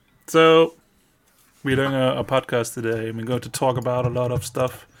So, we're doing a podcast today, and we're going to talk about a lot of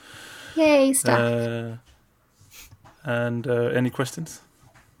stuff. Yay, stuff. Any questions?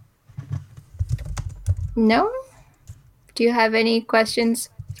 No? Do you have any questions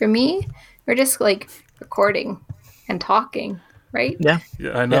for me? We're just like recording and talking, right? Yeah,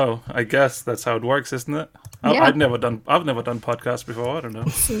 I know. Yeah. I guess that's how it works, isn't it? Yeah. I've never done podcasts before. I don't know.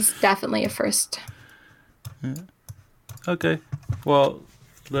 This is definitely a first. Yeah. Okay. Well,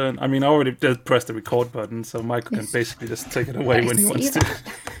 then I already did press the record button, so Michael can basically just take it away when he wants to.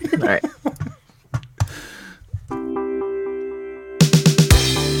 All right.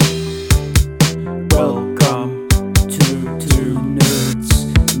 Welcome to Two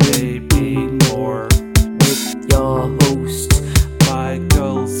Nerds, maybe more, with your host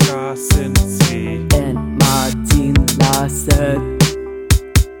Michael Straczynski and Martin Larsen.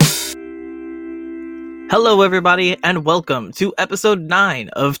 Hello, everybody, and welcome to episode 9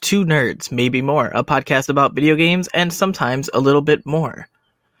 of Two Nerds, Maybe More, a podcast about video games and sometimes a little bit more.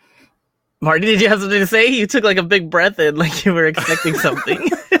 Marty, did you have something to say? You took like a big breath in, like you were expecting something.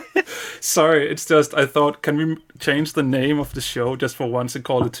 Sorry, it's just I thought, can we change the name of the show just for once and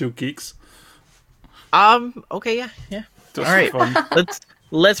call it Two Geeks? Okay, yeah. Just all right, fun.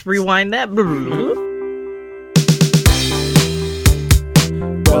 let's rewind that.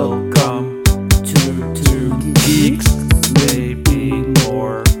 Welcome to Two Geeks, maybe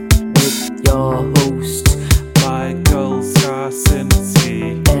more, with your host Michael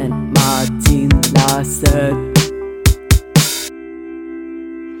Straczynski and Martin Larsen.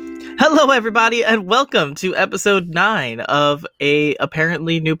 Hello, everybody, and welcome to episode 9 of a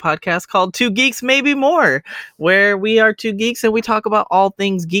apparently new podcast called Two Geeks, Maybe More, where we are two geeks and we talk about all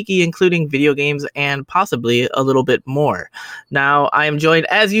things geeky, including video games and possibly a little bit more. Now, I am joined,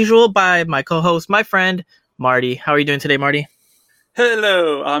 as usual, by my co-host, my friend, Marty. How are you doing today, Marty?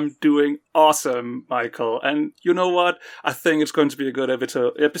 Hello, I'm doing awesome, Michael. And you know what? I think it's going to be a good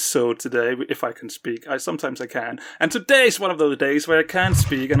episode today, if I can speak. Sometimes I can. And today's one of those days where I can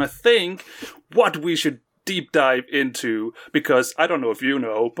speak, and I think what we should deep dive into, because I don't know if you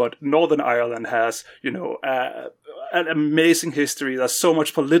know, but Northern Ireland has, an amazing history. There's so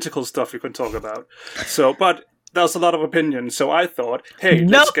much political stuff we can talk about. But there's a lot of opinions, so I thought, hey,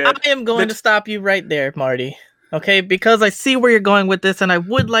 I am going to stop you right there, Marty. Okay, because I see where you're going with this, and I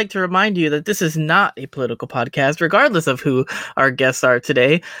would like to remind you that this is not a political podcast, regardless of who our guests are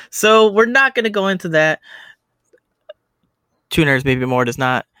today. So we're not going to go into that. Two Nerds Maybe More does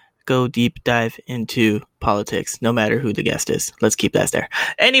not go deep dive into politics, no matter who the guest is. Let's keep that there.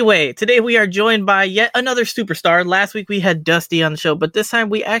 Anyway, today we are joined by yet another superstar. Last week we had Dusty on the show, but this time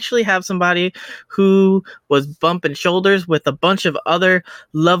we actually have somebody who was bumping shoulders with a bunch of other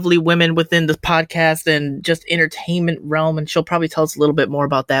lovely women within the podcast and just entertainment realm, and she'll probably tell us a little bit more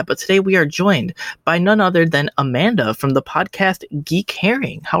about that. But today we are joined by none other than Amanda from the podcast Geek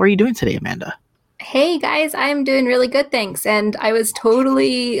Herring. How are you doing today, Amanda? Hey guys, I'm doing really good, thanks. And I was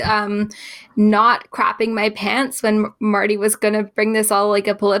totally not crapping my pants when Marty was going to bring this all like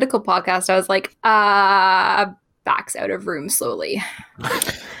a political podcast. I was like, backs out of room slowly.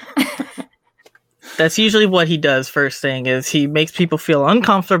 That's usually what he does first thing, is he makes people feel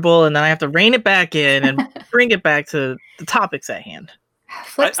uncomfortable, and then I have to rein it back in and bring it back to the topics at hand.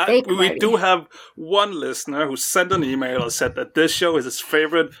 We do have one listener who sent an email and said that this show is his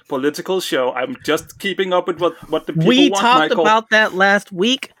favorite political show. I'm just keeping up with what the people want, We talked Michael. about that last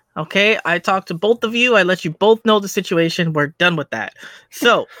week. Okay, I talked to both of you. I let you both know the situation. We're done with that.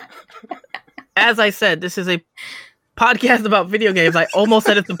 So, as I said, this is a podcast about video games. I almost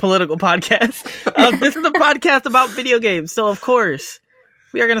said it's a political podcast. This is a podcast about video games. So, of course,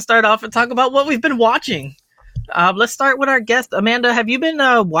 we are going to start off and talk about what we've been watching. Let's start with our guest. Amanda, have you been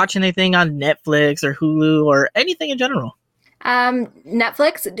watching anything on Netflix or Hulu or anything in general?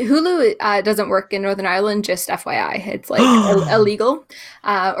 Netflix. Hulu doesn't work in Northern Ireland, just FYI. It's like illegal.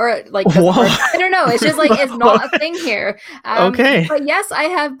 Or like, I don't know. It's just like, it's not a thing here. Okay. But yes, I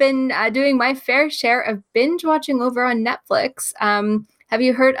have been doing my fair share of binge watching over on Netflix. Have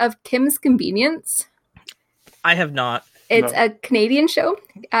you heard of Kim's Convenience? I have not. It's a Canadian show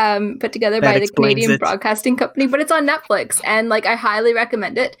put together by the Canadian Broadcasting Company, but it's on Netflix, and like I highly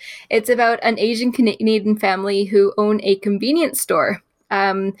recommend it. It's about an Asian Canadian family who own a convenience store,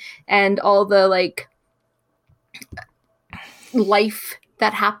 and all the like life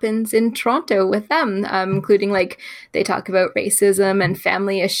that happens in Toronto with them, including like they talk about racism and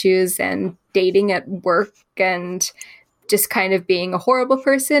family issues and dating at work and just kind of being a horrible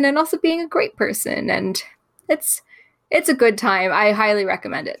person and also being a great person, and it's a good time. I highly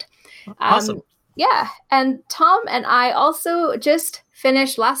recommend it. Awesome. Yeah. And Tom and I also just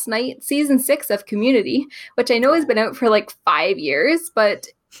finished last night season 6 of Community, which I know has been out for like 5 years, but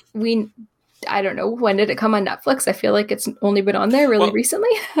I don't know, when did it come on Netflix? I feel like it's only been on there really recently.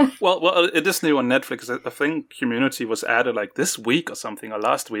 well, it is new on Netflix. I think Community was added like this week or something, or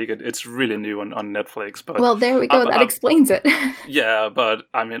last week. It's really new on Netflix. But well, there we go. That explains it. Yeah, but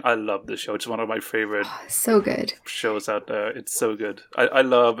I mean, I love this show. It's one of my favorite so good shows out there. It's so good. I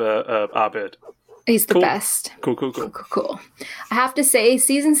love Abed. He's the best. Cool. I have to say,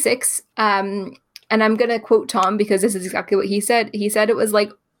 season 6, and I'm going to quote Tom because this is exactly what he said. He said it was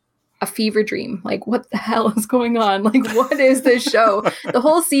like a fever dream. Like, what the hell is going on? Like, what is this show? The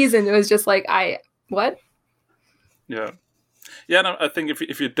whole season, it was just like, what? Yeah. Yeah, no, I think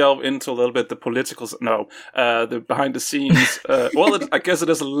if you delve into a little bit the the behind the scenes, I guess it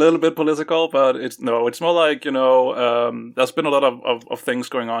is a little bit political, but it's more like, there's been a lot of things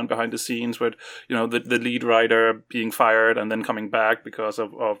going on behind the scenes with, the lead writer being fired and then coming back because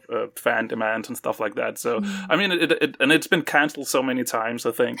of fan demands and stuff like that. So, I mean, it's been cancelled so many times,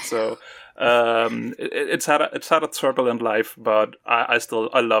 I think. So, it's had a turbulent life, but I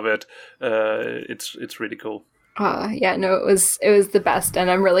love it. It's really cool. It was the best, and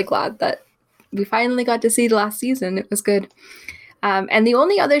I'm really glad that we finally got to see the last season. It was good. And the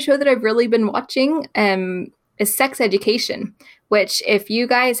only other show that I've really been watching is Sex Education, which if you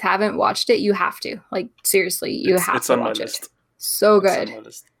guys haven't watched it, you have to. Like, seriously, you have to watch it. So good.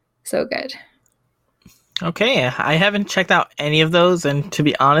 So good. Okay, I haven't checked out any of those, and to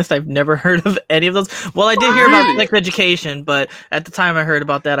be honest, I've never heard of any of those. Well, I did hear about Sex Education, but at the time I heard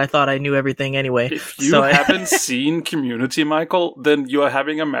about that, I thought I knew everything anyway. If you haven't seen Community, Michael, then you are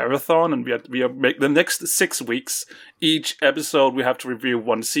having a marathon, and we are the next 6 weeks. Each episode, we have to review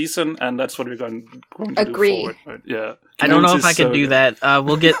one season, and that's what we're going to do forward. Right? Yeah, I don't know if I can do that.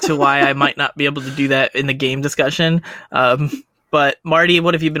 We'll get to why I might not be able to do that in the game discussion. But Marty,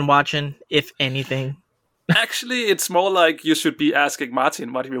 what have you been watching, if anything? Actually, it's more like you should be asking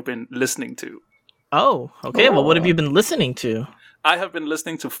Martin what have you been listening to. Oh, okay. Well, what have you been listening to? I have been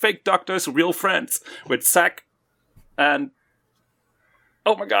listening to Fake Doctors, Real Friends with Zach and...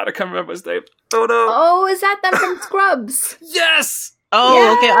 Oh my god, I can't remember his name. Oh no. Oh, is that them from Scrubs? Yes! Oh,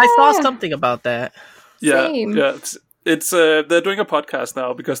 yeah. Okay. I saw something about that. Yeah, Same. Yeah. It's they're doing a podcast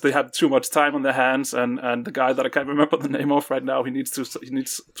now because they have too much time on their hands, and the guy that I can't remember the name of right now, he needs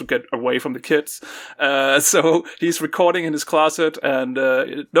to get away from the kids, so he's recording in his closet, and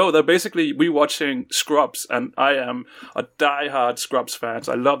they're basically rewatching Scrubs, and I am a diehard Scrubs fan.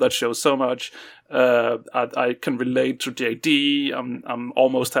 I love that show so much. I can relate to JD. I'm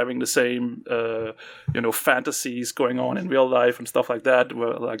almost having the same, fantasies going on in real life and stuff like that,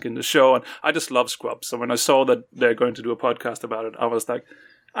 like in the show. And I just love Scrubs. So when I saw that they're going to do a podcast about it, I was like,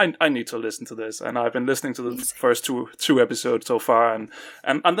 I need to listen to this. And I've been listening to the first two episodes so far. And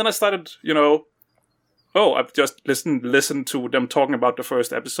then I started, I've just listened to them talking about the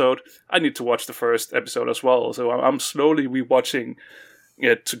first episode. I need to watch the first episode as well. So I'm slowly rewatching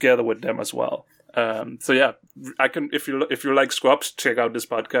it together with them as well. So yeah, I can, if you like Scrubs, check out this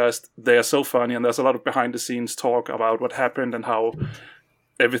podcast. They are so funny, and there's a lot of behind the scenes talk about what happened and how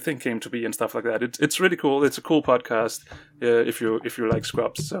everything came to be and stuff like that. It's really cool. It's a cool podcast if you like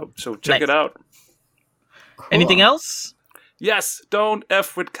Scrubs. So check it out. Cool. Anything else? Yes, don't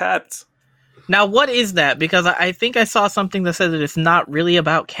F with cats. Now, what is that? Because I think I saw something that said that it's not really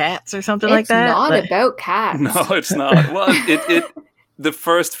about cats or something like that. It's not about cats. No, it's not. Well, it the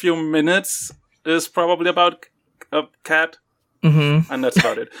first few minutes is probably about a cat, and that's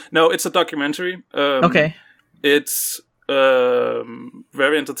about it. No, it's a documentary. Okay. It's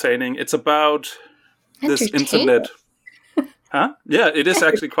very entertaining. It's about this internet. Huh? Yeah, it is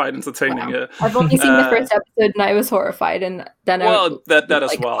actually quite entertaining. Wow. Yeah. I've only seen the first episode, and I was horrified. And then that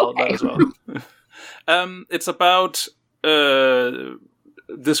as well. Okay. That as well. It's about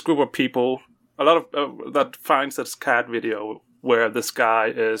this group of people. A lot of that finds this cat video where this guy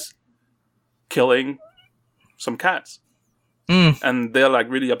is killing some cats, and they're like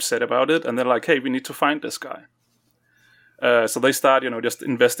really upset about it, and they're like, "Hey, we need to find this guy." So they start, just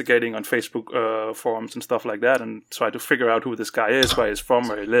investigating on Facebook forums and stuff like that, and try to figure out who this guy is, where he's from,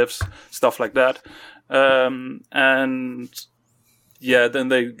 where he lives, stuff like that. And yeah, then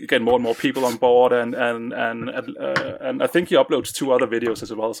they get more and more people on board, and I think he uploads 2 other videos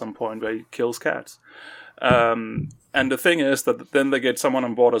as well at some point where he kills cats. And the thing is that then they get someone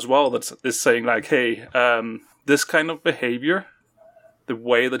on board as well that is saying like, hey, this kind of behavior, the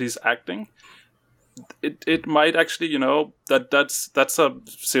way that he's acting, it might actually, that's a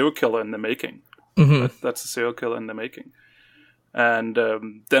serial killer in the making. That's a serial killer in the making. And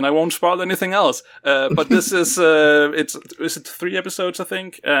then I won't spoil anything else. But this is it 3 episodes, I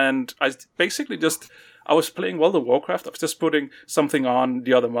think, and I basically I was playing World of Warcraft. I was just putting something on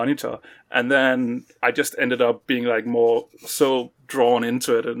the other monitor, and then I just ended up being like more so drawn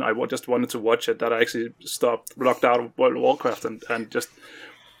into it, and I just wanted to watch it that I actually locked out of World of Warcraft and just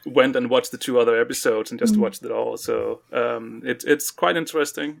went and watched the 2 other episodes and just watched it all. So it's quite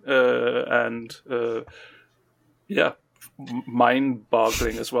interesting and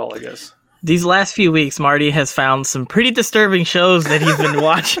mind-boggling as well, I guess. These last few weeks, Marty has found some pretty disturbing shows that he's been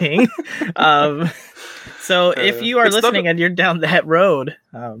watching. So if you are listening and you're down that road...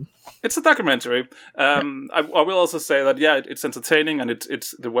 It's a documentary. I will also say that, it's entertaining, and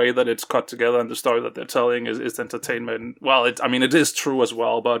it's the way that it's cut together and the story that they're telling is entertainment. Well, it is true as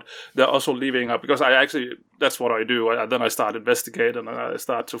well, but they're also leaving up, because that's what I do. Then I start investigating, and I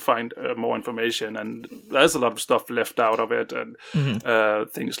start to find more information, and there's a lot of stuff left out of it, and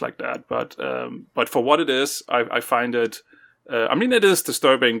things like that. But for what it is, I find it... it is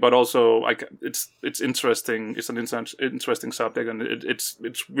disturbing, but also it's interesting. It's an interesting subject, and it's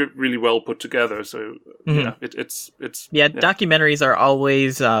really well put together. So it's documentaries are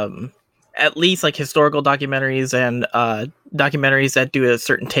always at least like historical documentaries and documentaries that do a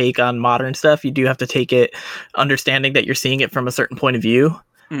certain take on modern stuff. You do have to take it understanding that you're seeing it from a certain point of view,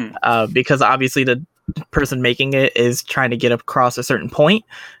 because obviously the person making it is trying to get across a certain point.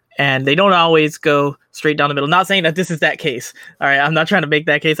 And they don't always go straight down the middle. Not saying that this is that case. All right, I'm not trying to make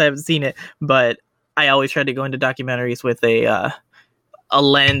that case. I haven't seen it, but I always try to go into documentaries with a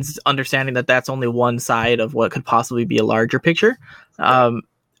lens, understanding that that's only one side of what could possibly be a larger picture.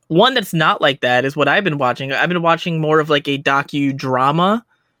 One that's not like that is what I've been watching. I've been watching more of like a docudrama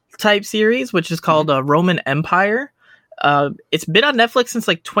type series, which is called Roman Empire. It's been on Netflix since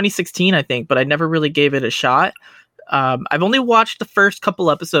like 2016, I think, but I never really gave it a shot. I've only watched the first couple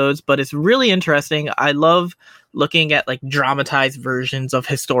episodes, but it's really interesting. I love looking at like dramatized versions of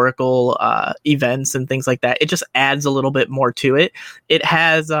historical events and things like that. It just adds a little bit more to it. It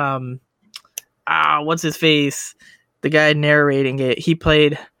has what's his face? The guy narrating it. He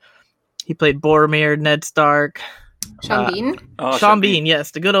played Boromir, Ned Stark. Sean Bean? Sean Bean,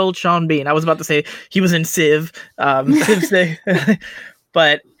 yes, the good old Sean Bean. I was about to say he was in Civ.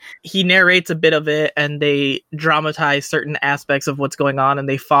 But he narrates a bit of it, and they dramatize certain aspects of what's going on, and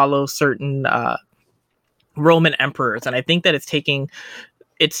they follow certain Roman emperors. And I think that it's taking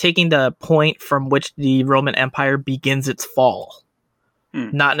the point from which the Roman Empire begins its fall.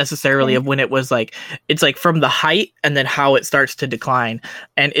 Not necessarily of when it was like, it's like from the height and then how it starts to decline.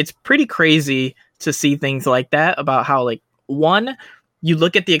 And it's pretty crazy to see things like that, about how, like, one, you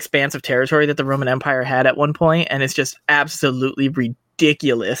look at the expanse of territory that the Roman Empire had at one point, and it's just absolutely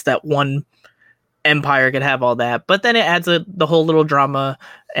ridiculous that one empire could have all that. But then it adds the whole little drama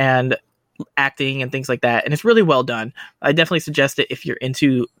and acting and things like that, and it's really well done. I definitely suggest it if you're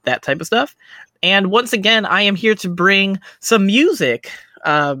into that type of stuff. And once again, I am here to bring some music.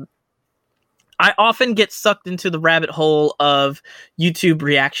 I often get sucked into the rabbit hole of YouTube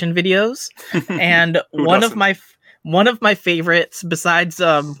reaction videos, and one of my favorites, besides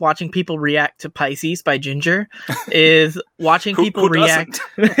watching people react to Pisces by Ginger, is watching people react.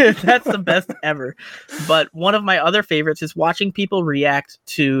 That's the best ever. But one of my other favorites is watching people react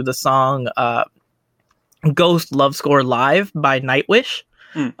to the song Ghost Love Score Live by Nightwish,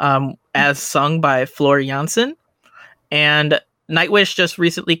 as sung by Floor Jansen. And Nightwish just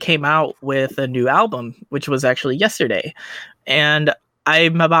recently came out with a new album, which was actually yesterday. And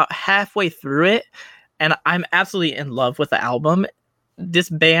I'm about halfway through it, and I'm absolutely in love with the album. This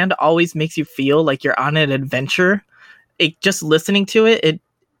band always makes you feel like you're on an adventure. Just listening to it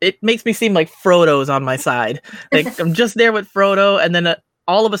makes me seem like Frodo's on my side. Like, I'm just there with Frodo, and then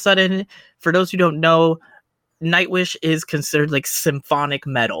all of a sudden, for those who don't know, Nightwish is considered like symphonic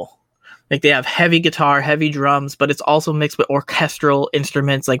metal. Like, they have heavy guitar, heavy drums, but it's also mixed with orchestral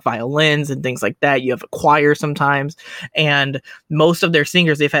instruments like violins and things like that. You have a choir sometimes, and most of their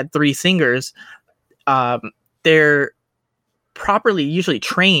singers, they've had 3 singers. They're properly usually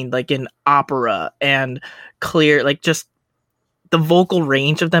trained like in opera and clear, like, just the vocal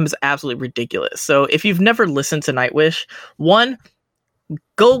range of them is absolutely ridiculous. So if you've never listened to Nightwish, one,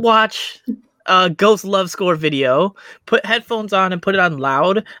 go watch Ghost Love Score video, put headphones on and put it on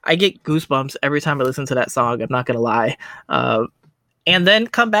loud. I get goosebumps every time I listen to that song, I'm not gonna lie. And then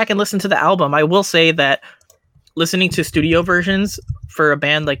come back and listen to the album. I will say that listening to studio versions for a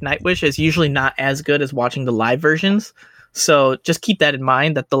band like Nightwish is usually not as good as watching the live versions. So just keep that in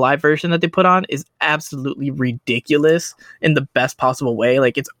mind, that the live version that they put on is absolutely ridiculous in the best possible way.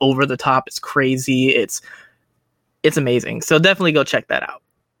 Like, it's over the top, it's crazy, it's It's amazing. So definitely go check that out.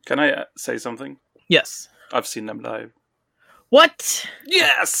 Can I say something? Yes. I've seen them live. What?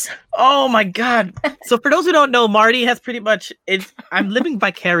 Yes! Oh my god. So for those who don't know, Marty has pretty much I'm living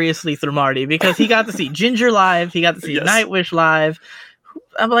vicariously through Marty because he got to see Ginger live, he got to see Nightwish live.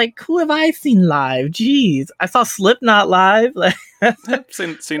 I'm like, who have I seen live? Jeez. I saw Slipknot live.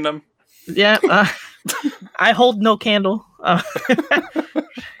 seen them. Yeah. I hold no candle.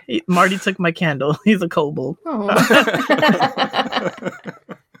 Marty took my candle. He's a kobold.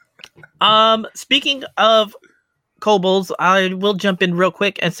 Speaking of kobolds, I will jump in real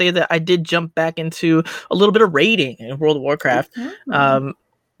quick and say that I did jump back into a little bit of raiding in World of Warcraft.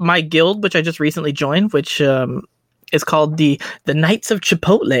 My guild, which I just recently joined, which is called the Knights of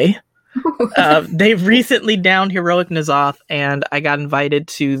Chipotle. They've recently downed Heroic N'Zoth, and I got invited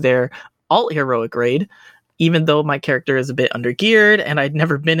to their alt heroic raid, even though my character is a bit undergeared and I'd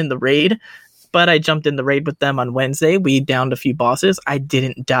never been in the raid. But I jumped in the raid with them on Wednesday. We downed a few bosses. I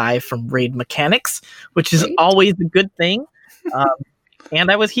didn't die from raid mechanics, which is always a good thing.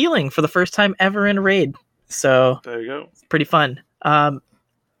 And I was healing for the first time ever in a raid. So there you go. It's pretty fun.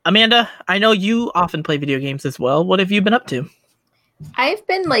 Amanda, I know you often play video games as well. What have you been up to? I've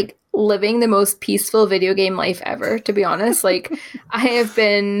been like living the most peaceful video game life ever, to be honest. Like I have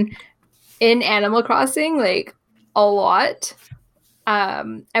been in Animal Crossing like a lot.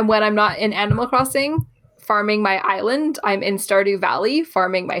 And when I'm not in Animal Crossing farming my island, I'm in Stardew Valley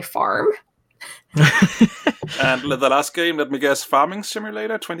farming my farm. And the last game, let me guess, Farming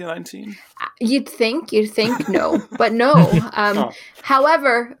Simulator 2019? You'd think no, but no.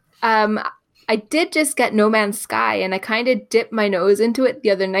 However, I did just get No Man's Sky, and I kind of dipped my nose into it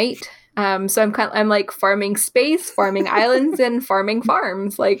the other night. So I'm like farming space, farming islands, and farming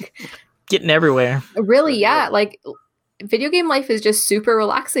farms, like getting everywhere. Really, yeah. Like video game life is just super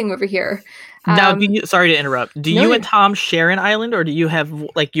relaxing over here. Now, sorry to interrupt. Do you and Tom share an island, or do you have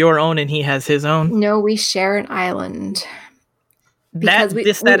like your own and he has his own? No, we share an island. That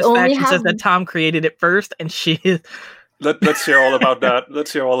dissatisfaction says that Tom created it first, and she is. Let's hear all about that.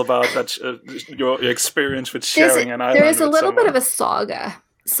 Let's hear all about that. Your experience with sharing an island. There is a little bit of a saga.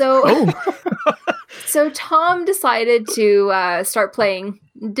 So, so Tom decided to start playing.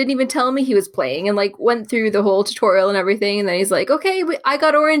 Didn't even tell me he was playing, and like went through the whole tutorial and everything. And then he's like, "Okay, I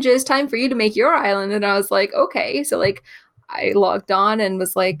got oranges. Time for you to make your island." And I was like, "Okay." So like, I logged on and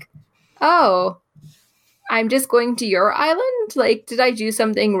was like, "Oh, I'm just going to your island. Like, did I do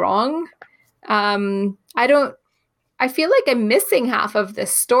something wrong? I feel like I'm missing half of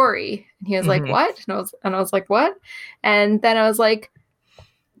this story." And he was like, "What?" And I was like, "What?" And then I was like,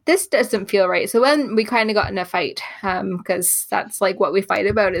 this doesn't feel right. So then we kind of got in a fight, because that's like what we fight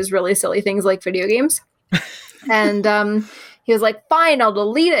about is really silly things like video games. And he was like, "Fine, I'll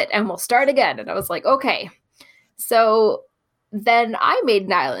delete it and we'll start again." And I was like, "Okay." So then I made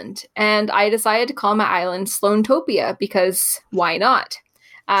an island, and I decided to call my island Sloantopia because why not?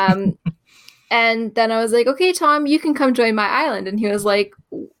 And then I was like, "Okay, Tom, you can come join my island." And he was like,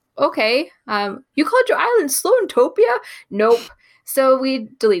 "Okay, you called your island Sloantopia?" Nope. So we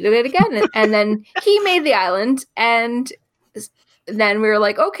deleted it again, and then he made the island, and then we were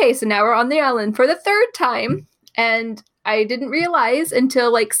like, okay, so now we're on the island for the third time, and I didn't realize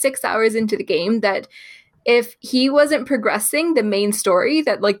until like 6 hours into the game that if he wasn't progressing the main story,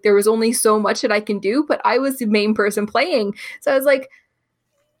 that like there was only so much that I can do, but I was the main person playing. So I was like,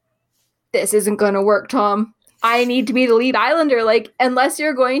 this isn't going to work, Tom. I need to be the lead islander, like, unless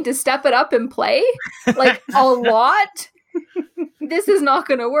you're going to step it up and play, like, a lot, this is not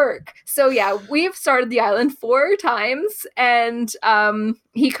going to work. So yeah, we've started the island 4 times, and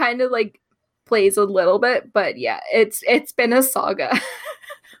he kind of like plays a little bit, but yeah, it's been a saga.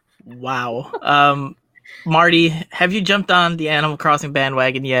 Wow. Marty, have you jumped on the Animal Crossing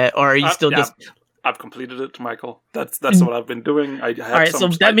bandwagon yet, or are you still just? I've completed it, Michael. That's what I've been doing. All right, so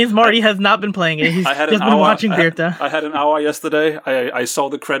that means Marty has not been playing it. He's just been watching Birta. I had an hour yesterday. I saw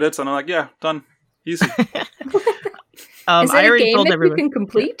the credits, and I'm like, yeah, done, easy. Is it a game that you can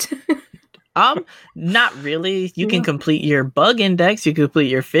complete? Not really. You can complete your bug index, you can complete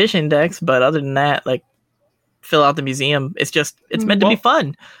your fish index, but other than that, like, fill out the museum. It's meant to be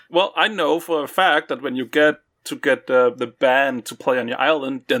fun. Well, I know for a fact that when you get the band to play on your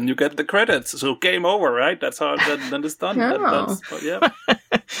island, then you get the credits. So game over, right? That's how then it's done. Oh. Yeah.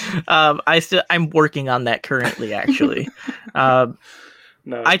 I'm working on that currently, actually. No.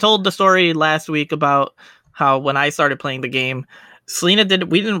 I told the story last week about how when I started playing the game, Selena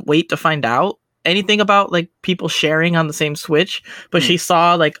we didn't wait to find out anything about like people sharing on the same Switch, but she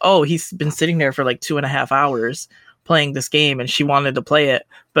saw like, oh, he's been sitting there for like 2.5 hours playing this game, and she wanted to play it,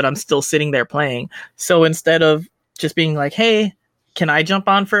 but I'm still sitting there playing. So instead of just being like, hey, can I jump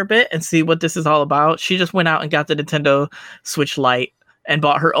on for a bit and see what this is all about? She just went out and got the Nintendo Switch Lite and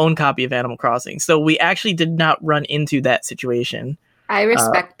bought her own copy of Animal Crossing. So we actually did not run into that situation. I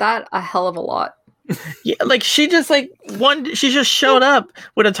respect that a hell of a lot. Yeah, like she just showed up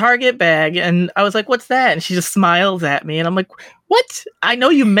with a Target bag, and I was like, "What's that?" And she just smiles at me, and I'm like, "What? I know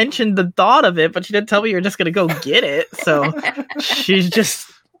you mentioned the thought of it, but you didn't tell me you're just gonna go get it." So she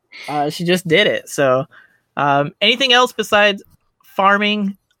just did it. So anything else besides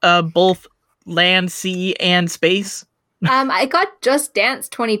farming, both land, sea, and space? I got Just Dance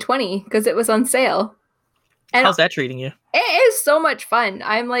 2020 because it was on sale. And how's that treating you? It is so much fun.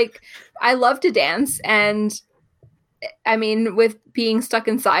 I love to dance, and I mean, with being stuck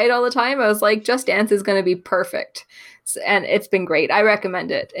inside all the time, I was like, Just Dance is going to be perfect. And it's been great. I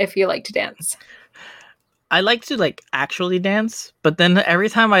recommend it if you like to dance. I like to actually dance, but then every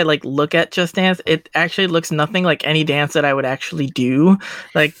time I look at Just Dance, it actually looks nothing like any dance that I would actually do.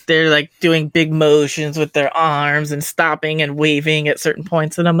 Like they're doing big motions with their arms and stopping and waving at certain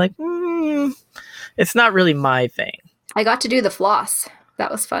points, and I'm like, it's not really my thing. I got to do the floss.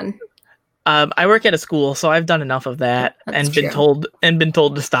 That was fun. I work at a school, so I've done enough of that and been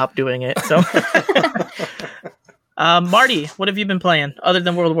told to stop doing it. So, Marty, what have you been playing other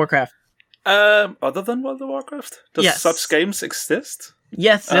than World of Warcraft? Other than World of Warcraft, does such games exist?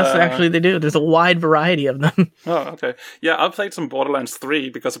 Yes, actually they do. There's a wide variety of them. Oh, okay. Yeah, I played some Borderlands 3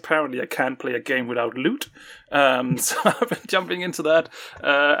 because apparently I can't play a game without loot. So I've been jumping into that.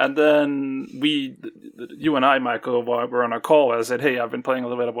 And then you and I, Michael, were on a call. I said, hey, I've been playing a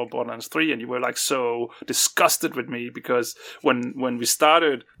little bit about Borderlands 3. And you were so disgusted with me because when we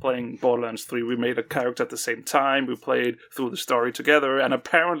started playing Borderlands 3, we made a character at the same time. We played through the story together. And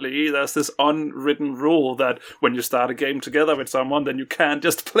apparently there's this unwritten rule that when you start a game together with someone, then you can't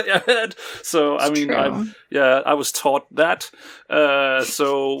just play ahead. So, I mean, I was taught that.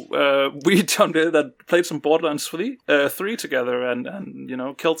 So we jumped in and played some Borderlands 3 together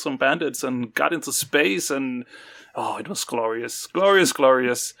and killed some bandits and got into space and it was glorious.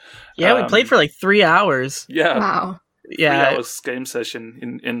 Glorious. Yeah, we played for 3 hours. Yeah. Wow. Yeah. 3 hours game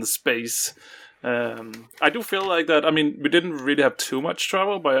session in the space. I do feel like that. I mean, we didn't really have too much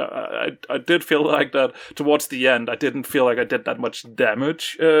trouble, but I did feel like that towards the end. I didn't feel like I did that much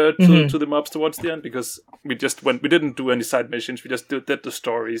damage to the mobs towards the end because we didn't do any side missions. We just did the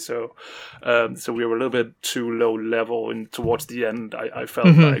story. So we were a little bit too low level towards the end. I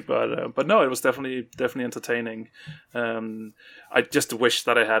felt like, but no, it was definitely entertaining. I just wish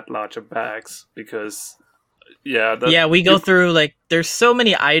that I had larger bags because. Yeah, we go through there's so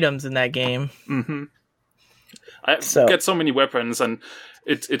many items in that game. Mm-hmm. I get so many weapons, and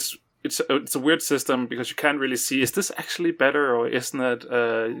it's a weird system because you can't really see, is this actually better or isn't it?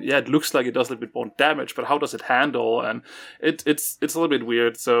 It looks like it does a little bit more damage, but how does it handle? And it's a little bit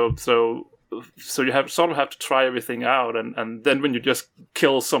weird. So you have to try everything out, and then when you just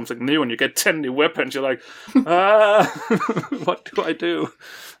kill something new and you get 10 new weapons, you're like, what do I do?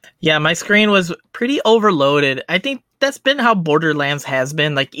 Yeah, my screen was pretty overloaded. I think that's been how Borderlands has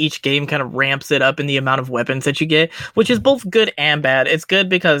been. Each game kind of ramps it up in the amount of weapons that you get, which is both good and bad. It's good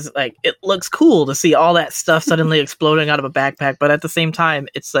because it looks cool to see all that stuff suddenly exploding out of a backpack, but at the same time,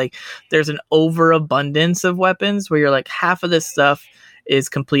 it's there's an overabundance of weapons where you're half of this stuff is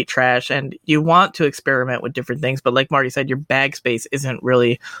complete trash, and you want to experiment with different things, but like Marty said, your bag space isn't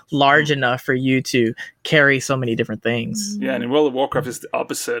really large enough for you to carry so many different things. Yeah, and in World of Warcraft it's the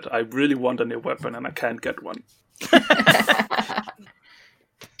opposite. I really want a new weapon and I can't get one.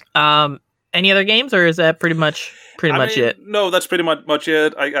 Any other games, or is that pretty much it? No, that's pretty much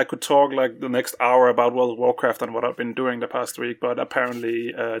it. I could talk the next hour about World of Warcraft and what I've been doing the past week, but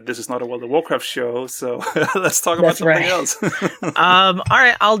apparently this is not a World of Warcraft show, so let's talk about something else. All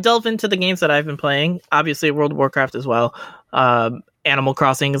right, I'll delve into the games that I've been playing. Obviously, World of Warcraft as well. Animal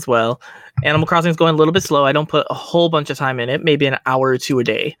Crossing as well. Animal Crossing is going a little bit slow. I don't put a whole bunch of time in it, maybe an hour or two a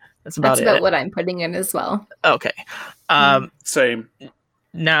day. That's about what I'm putting in as well. Okay. Same.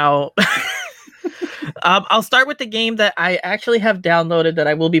 Now, I'll start with the game that I actually have downloaded that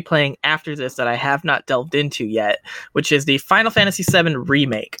I will be playing after this that I have not delved into yet, which is the Final Fantasy VII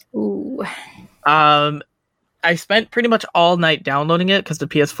Remake. Ooh. I spent pretty much all night downloading it because the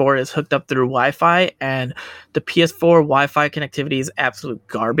PS4 is hooked up through Wi-Fi, and the PS4 Wi-Fi connectivity is absolute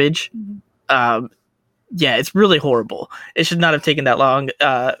garbage. It's really horrible. It should not have taken that long.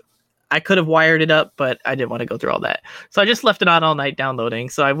 I could have wired it up, but I didn't want to go through all that. So I just left it on all night downloading.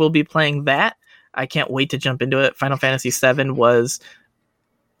 So I will be playing that. I can't wait to jump into it. Final Fantasy VII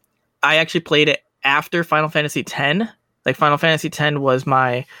I actually played it after Final Fantasy X, Like Final Fantasy X was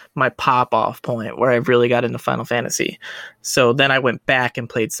my pop off point where I really got into Final Fantasy. So then I went back and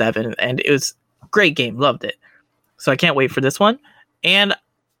played 7, and it was a great game. Loved it. So I can't wait for this one. And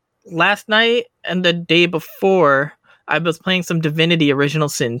last night and the day before, I was playing some Divinity Original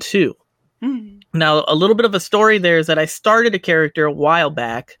Sin 2. Now, a little bit of a story there is that I started a character a while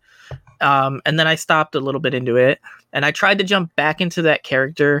back, and then I stopped a little bit into it, and I tried to jump back into that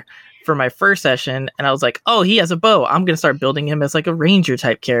character for my first session, and I was like, oh, he has a bow. I'm going to start building him as like a ranger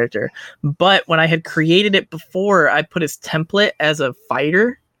type character. But when I had created it before, I put his template as a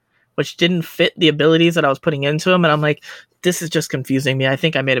fighter, which didn't fit the abilities that I was putting into him, and I'm like, this is just confusing me. I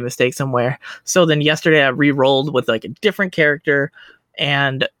think I made a mistake somewhere. So then yesterday I re-rolled with like a different character,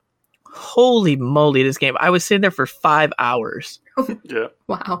 and holy moly, this game. I was sitting there for 5 hours. Yeah.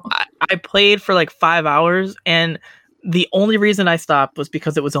 Wow. I played for like 5 hours, and the only reason I stopped was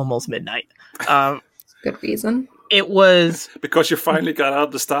because it was almost midnight. Good reason. It was Because you finally got out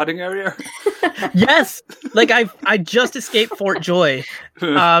of the starting area? yes, like I just escaped Fort Joy.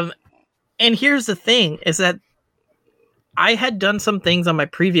 And here's the thing is that I had done some things on my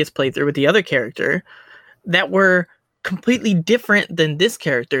previous playthrough with the other character that were completely different than this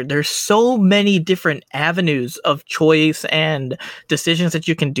character. There's so many different avenues of choice and decisions that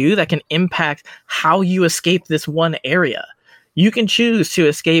you can do that can impact how you escape this one area. You can choose to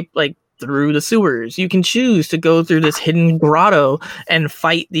escape like through the sewers. You can choose to go through this hidden grotto and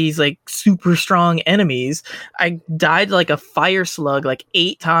fight these like super strong enemies. I died like a fire slug like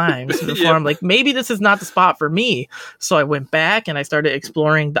 8 times before I'm like, maybe this is not the spot for me. So I went back and I started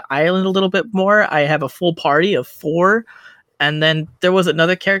exploring the island a little bit more. I have a full party of 4. And then there was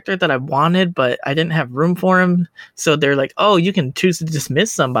another character that I wanted, but I didn't have room for him. So they're like, oh, you can choose to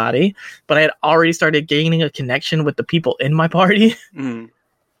dismiss somebody. But I had already started gaining a connection with the people in my party.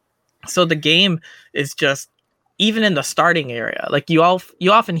 So the game is just, even in the starting area, like you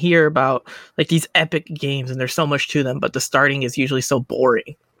often hear about like these epic games and there's so much to them, but the starting is usually so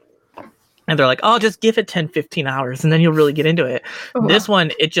boring. And they're like, oh, just give it 10, 15 hours and then you'll really get into it. Oh, wow. This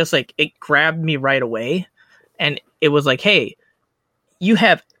one, it just like, it grabbed me right away. And it was like, hey, you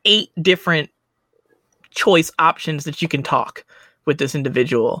have 8 different choice options that you can talk with this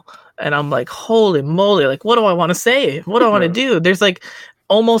individual. And I'm like, holy moly, like, what do I want to say? What do I want to do? There's like,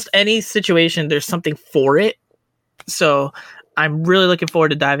 almost any situation, there's something for it. So I'm really looking forward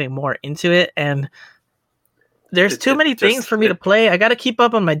to diving more into it. And there's too many things for me to play. I got to keep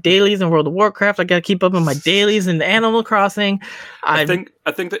up on my dailies in World of Warcraft. I got to keep up on my dailies in Animal Crossing. I think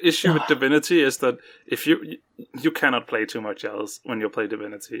the issue with Divinity is that if you cannot play too much else when you play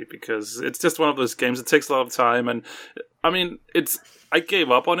Divinity, because it's just one of those games. It takes a lot of time, and I mean, I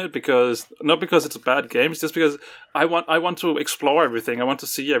gave up on it not because it's a bad game. It's just because I want to explore everything. I want to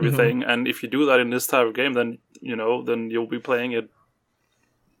see everything, and if you do that in this type of game, then you'll be playing it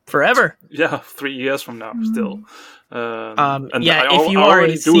forever. Yeah, 3 years from now still. And if you I are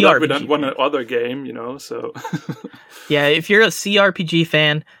already a do that with CRPG one other game, so. Yeah, if you're a CRPG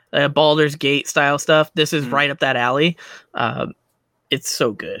fan, Baldur's Gate style stuff, this is right up that alley. It's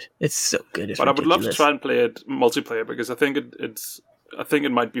so good. It's so good. It's but ridiculous. I would love to try and play it multiplayer because I think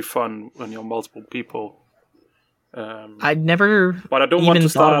it might be fun when you're multiple people. I'd never. But I don't want to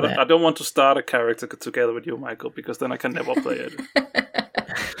start. I don't want to start a character together with you, Michael, because then I can never play it.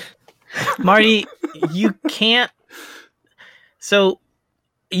 Marty, you can't. So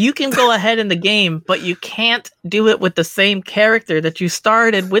you can go ahead in the game, but you can't do it with the same character that you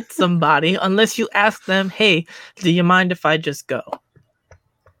started with somebody unless you ask them, "Hey, do you mind if I just go?"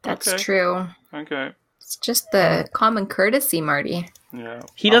 That's true. Okay. It's just the common courtesy, Marty. Yeah.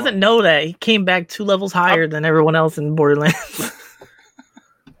 He doesn't know that. He came back 2 levels higher than everyone else in Borderlands.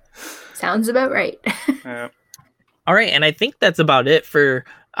 Sounds about right. Yeah. All right, and I think that's about it for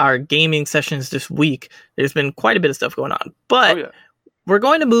our gaming sessions this week. There's been quite a bit of stuff going on. But we're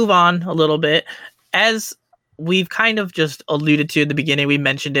going to move on a little bit. As we've kind of just alluded to at the beginning, we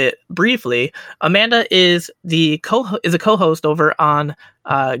mentioned it briefly. Amanda is a co-host over on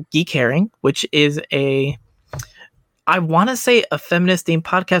Geek Herring, which is I want to say a feminist themed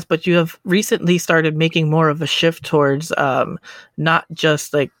podcast, but you have recently started making more of a shift towards not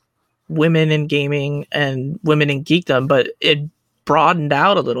just like women in gaming and women in geekdom, but it broadened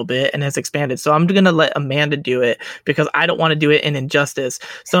out a little bit and has expanded. So I'm going to let Amanda do it because I don't want to do it in injustice.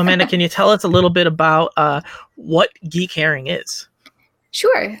 So Amanda, can you tell us a little bit about what Geek Herring is?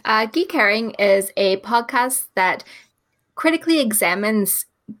 Sure. Geek Herring is a podcast that critically examines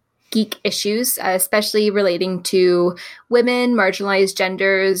geek issues, especially relating to women, marginalized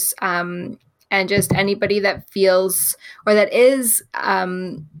genders, and just anybody that feels or that is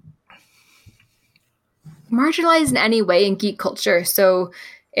marginalized in any way in geek culture. So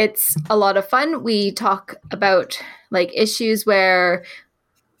it's a lot of fun. We talk about like issues where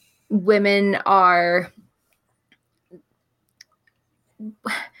women are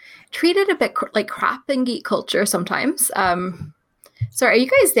treated a bit like crap in geek culture sometimes. Sorry, are you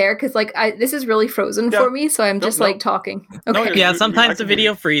guys there? Because like this is really frozen for me, so I'm just like talking. Okay. No, Yeah, sometimes the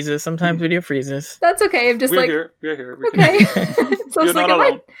video freezes. Sometimes video freezes. That's okay. I'm just We're like here. We're here. okay. So You're it's like not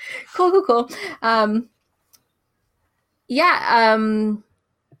alone. cool.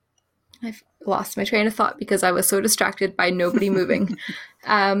 I've lost my train of thought because I was so distracted by nobody moving.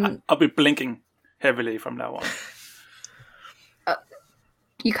 I'll be blinking heavily from now on.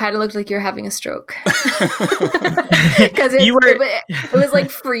 You kind of looked like you're having a stroke. Because it was like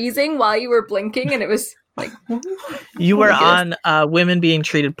freezing while you were blinking, and it was like... You were on women being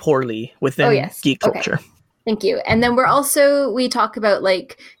treated poorly within geek culture. Okay. Thank you. And then we talk about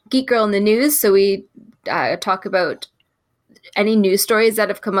like Geek Girl in the news. So we talk about any news stories that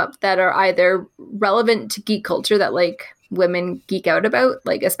have come up that are either relevant to geek culture that like women geek out about,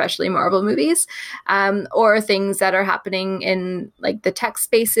 like especially Marvel movies, or things that are happening in like the tech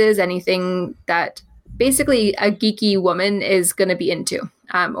spaces, anything that basically a geeky woman is going to be into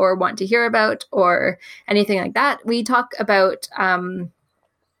or want to hear about or anything like that. We talk about,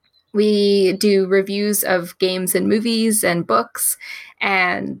 we do reviews of games and movies and books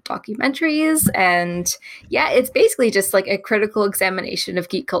and documentaries. And yeah, it's basically just like a critical examination of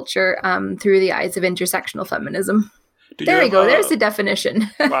geek culture through the eyes of intersectional feminism. There we go. There's the definition.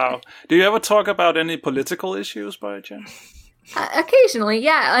 Wow. Do you ever talk about any political issues by chance? Occasionally,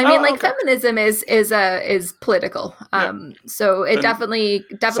 yeah. I mean, feminism is political. So it definitely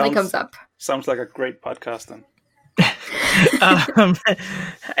comes up. Sounds like a great podcast then.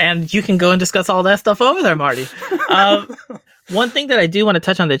 And you can go and discuss all that stuff over there, Marty. One thing that I do want to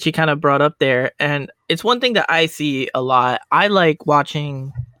touch on that you kind of brought up there, and it's one thing that I see a lot. I like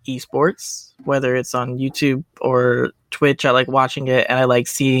watching esports, whether it's on YouTube or Twitch. I like watching it, and I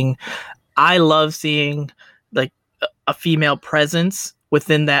love seeing like a female presence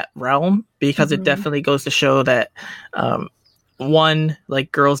within that realm, because it definitely goes to show that one,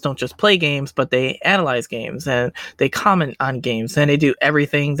 like, girls don't just play games, but they analyze games and they comment on games and they do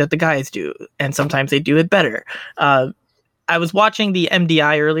everything that the guys do, and sometimes they do it better. I was watching the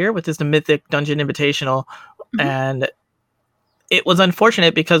MDI earlier, which is the Mythic Dungeon Invitational, and it was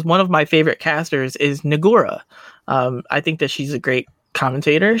unfortunate because one of my favorite casters is Nagura. I think that she's a great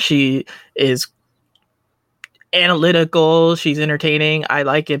commentator. She is analytical, she's entertaining, I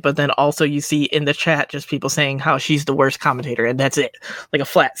like it, but then also you see in the chat just people saying how she's the worst commentator, and that's it, like a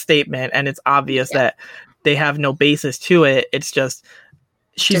flat statement, and it's obvious that they have no basis to it. It's just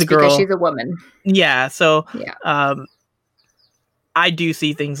she's a girl because she's a woman. So I do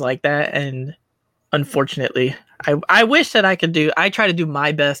see things like that, and unfortunately I wish that I try to do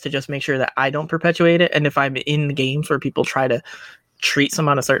my best to just make sure that I don't perpetuate it, and if I'm in the games where people try to treat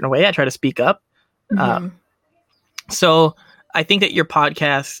someone a certain way, I try to speak up. So I think that your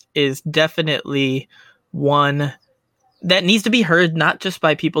podcast is definitely one that needs to be heard, not just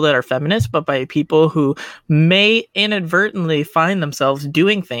by people that are feminists, but by people who may inadvertently find themselves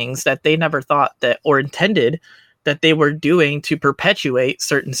doing things that they never thought that or intended that they were doing to perpetuate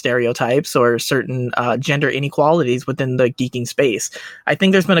certain stereotypes or certain gender inequalities within the geeking space. I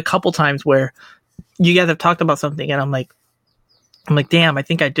think there's been a couple times where you guys have talked about something and I'm like, damn, I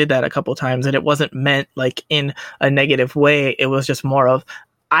think I did that a couple times, and it wasn't meant like in a negative way. It was just more of,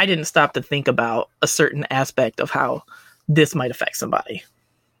 I didn't stop to think about a certain aspect of how this might affect somebody.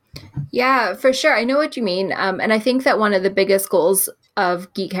 Yeah, for sure. I know what you mean. And I think that one of the biggest goals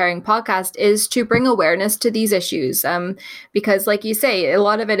of Geek Herring podcast is to bring awareness to these issues. Because like you say, a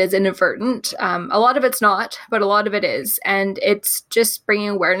lot of it is inadvertent. A lot of it's not, but a lot of it is. And it's just bringing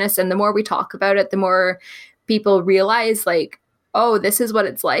awareness. And the more we talk about it, the more people realize like, oh, this is what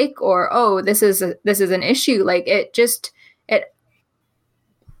it's like, or, oh, this is an issue. Like it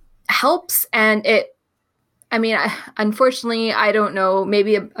helps. And unfortunately, I don't know,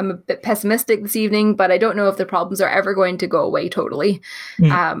 maybe I'm a bit pessimistic this evening, but I don't know if the problems are ever going to go away totally.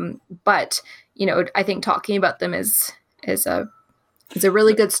 But, I think talking about them is a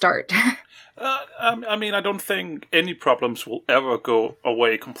really good start. I don't think any problems will ever go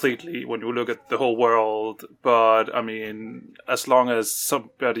away completely when you look at the whole world. But, as long as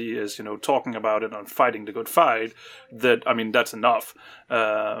somebody is, talking about it and fighting the good fight, that's enough,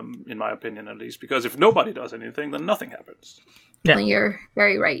 in my opinion, at least. Because if nobody does anything, then nothing happens. Yeah. You're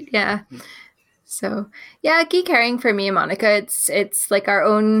very right. Yeah. So, yeah, Geek Herring for me and Monica, it's like our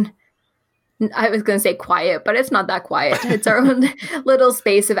own I was going to say quiet, but it's not that quiet. It's our own little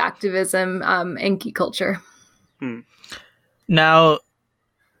space of activism and geek culture. Now,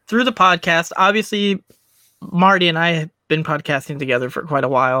 through the podcast, obviously, Marty and I have been podcasting together for quite a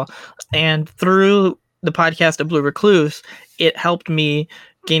while, and through the podcast of Blue Recluse, it helped me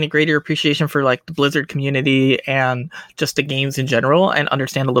gain a greater appreciation for like the Blizzard community and just the games in general and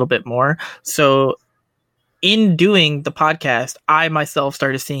understand a little bit more. So in doing the podcast, I myself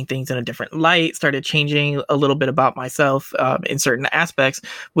started seeing things in a different light, started changing a little bit about myself in certain aspects.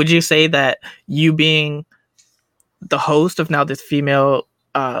 Would you say that you being the host of now this female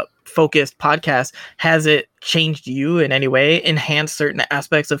focused podcast, has it changed you in any way, enhanced certain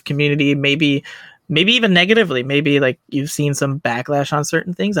aspects of community, maybe even negatively, maybe like you've seen some backlash on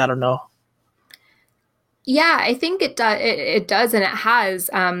certain things? I don't know. Yeah, I think it does, and it has,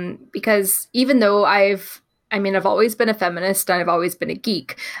 because even though I've always been a feminist and I've always been a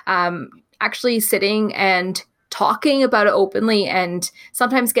geek, actually sitting and talking about it openly and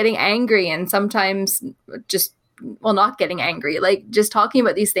sometimes getting angry and sometimes just, well, not getting angry, like just talking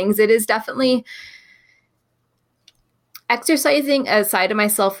about these things, it is definitely exercising a side of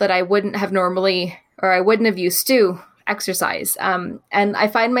myself that I wouldn't have normally, or I wouldn't have used to exercise. And I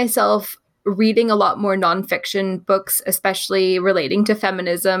find myself reading a lot more nonfiction books, especially relating to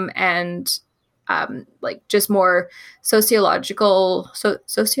feminism and like just more sociological, is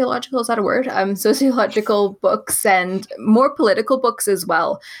that a word? Sociological books and more political books as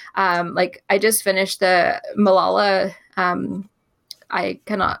well. Like I just finished the Malala, I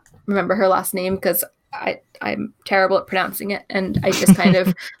cannot remember her last name because I'm terrible at pronouncing it, and I just kind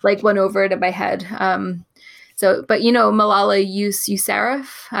of like went over it in my head. But you know, Malala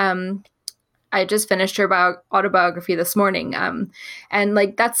Yousafzai, I just finished her autobiography this morning. And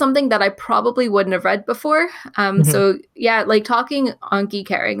like, that's something that I probably wouldn't have read before. So yeah, like talking on geek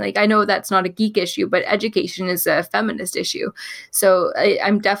caring, like I know that's not a geek issue, but education is a feminist issue. So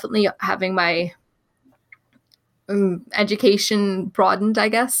I'm definitely having my education broadened, I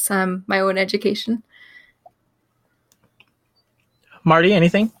guess, my own education. Marty,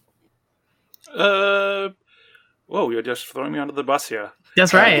 anything? Whoa, you're just throwing me under the bus here.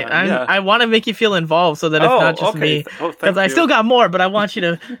 That's right. Yeah. I want to make you feel involved so that it's not just me. Because I still got more, but I want you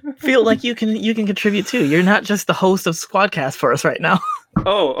to feel like you can contribute too. You're not just the host of Squadcast for us right now.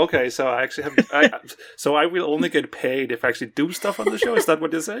 Oh, okay. So I actually have. So I will only get paid if I actually do stuff on the show. Is that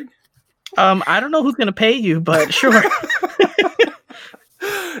what you're saying? I don't know who's going to pay you, but sure.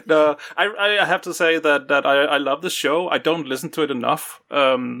 No, I have to say that I love the show. I don't listen to it enough,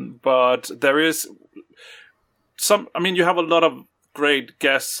 but there is some. I mean, you have a lot of great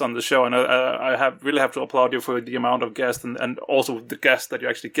guests on the show, and I really have to applaud you for the amount of guests and also the guests that you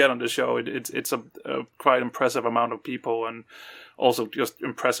actually get on the show. It's a quite impressive amount of people, and also just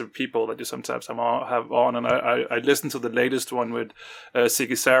impressive people that you sometimes have on. And I listened to the latest one with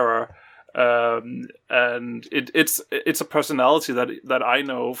Siggy Sarah. And it's a personality that I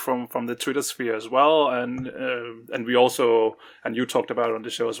know from the Twitter sphere as well, and we also, and you talked about it on the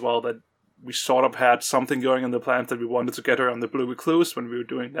show as well, that we sort of had something going in the plan that we wanted to get her on the Blue Recluse when we were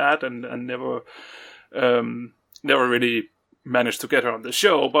doing that, and never really managed to get her on the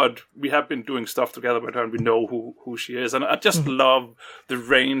show, but we have been doing stuff together with her and we know who she is, and I just love the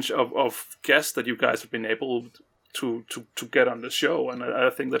range of guests that you guys have been able to get on the show, and I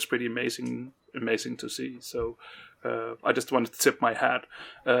think that's pretty amazing to see. So I just wanted to tip my hat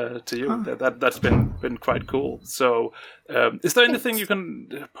to you. That's been quite cool. So is there anything you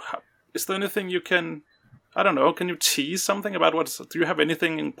can I don't know, can you tease something about do you have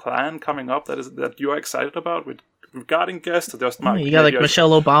anything in plan coming up that you are excited about regarding guests? Just you got like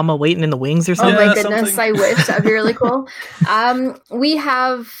Michelle Obama waiting in the wings or something? Oh my goodness, something. I wish. That'd be really cool. We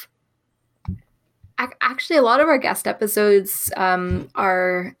have actually a lot of our guest episodes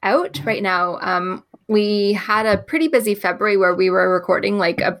are out right now. We had a pretty busy February where we were recording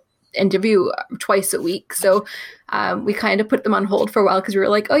like a interview twice a week, so we kind of put them on hold for a while because we were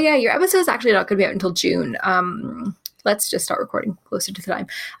like, oh yeah, your episode's actually not going to be out until June. Let's just start recording closer to the time.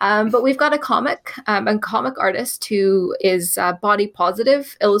 But we've got a comic artist who is a body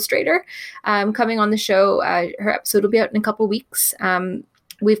positive illustrator coming on the show. Her episode will be out in a couple weeks.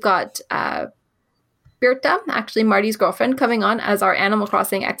 We've got Birta, actually Marty's girlfriend, coming on as our Animal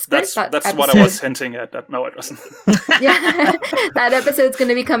Crossing expert. That's what I was hinting at. No, it wasn't. Yeah, that episode's going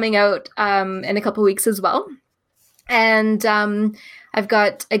to be coming out in a couple weeks as well. And I've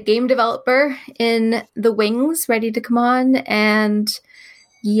got a game developer in the wings ready to come on. And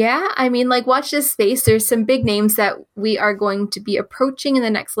yeah, I mean, like, watch this space. There's some big names that we are going to be approaching in the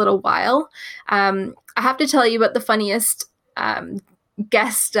next little while. I have to tell you about the funniest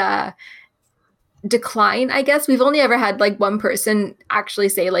guest decline, I guess. We've only ever had like one person actually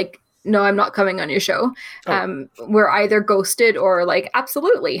say like, no, I'm not coming on your show. We're either ghosted or like,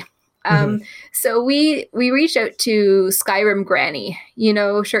 absolutely. So we reached out to Skyrim Granny, you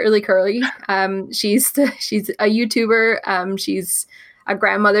know, Shirley Curly. She's a YouTuber. She's a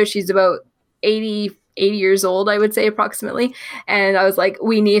grandmother. She's about 80 years old, I would say, approximately. And I was like,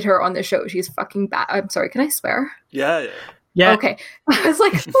 we need her on the show. She's fucking bad. I'm sorry, can I swear? Yeah. Okay. I was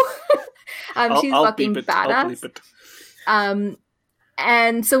like, she's I'll fucking beep it. badass.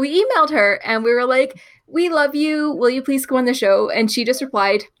 And so we emailed her and we were like, we love you. Will you please come on the show? And she just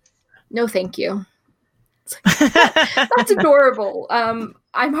replied, no, thank you. Like, that's adorable.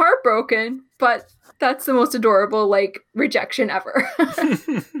 I'm heartbroken, but that's the most adorable like rejection ever.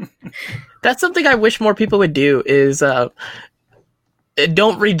 That's something I wish more people would do is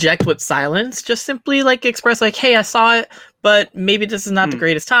don't reject with silence. Just simply like express like, hey, I saw it, but maybe this is not the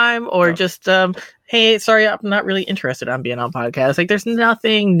greatest time, or just hey, sorry, I'm not really interested on being on podcast. Like there's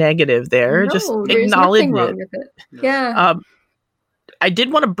nothing negative there. No, just there's acknowledge nothing wrong it. with it. Yeah. I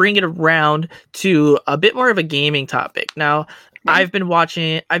did want to bring it around to a bit more of a gaming topic. Now, I've been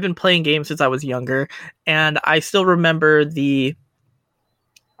playing games since I was younger, and I still remember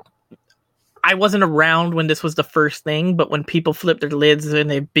I wasn't around when this was the first thing, but when people flipped their lids and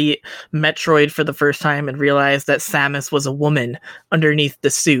they beat Metroid for the first time and realized that Samus was a woman underneath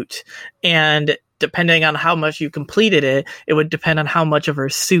the suit. And depending on how much you completed it, it would depend on how much of her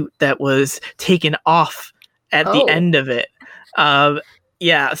suit that was taken off at the end of it.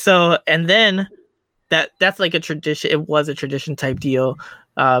 Yeah, so, and then that's like a tradition. It was a tradition type deal.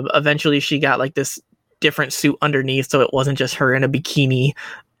 Eventually she got like this different suit underneath, so it wasn't just her in a bikini,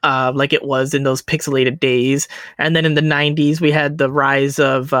 like it was in those pixelated days. And then in the 90s, we had the rise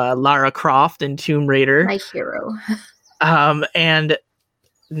of Lara Croft and Tomb Raider. My hero. And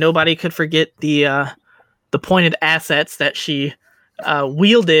nobody could forget the pointed assets that she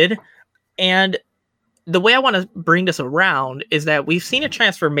wielded. And the way I want to bring this around is that we've seen a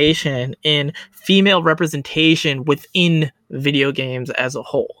transformation in female representation within video games as a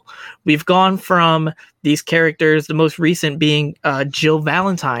whole. We've gone from these characters, the most recent being Jill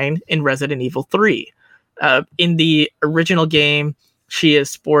Valentine in Resident Evil 3. In the original game, she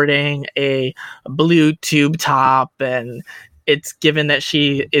is sporting a blue tube top, and it's given that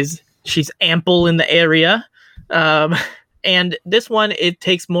she's ample in the area. And this one, it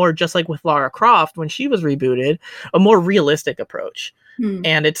takes more, just like with Lara Croft when she was rebooted, a more realistic approach.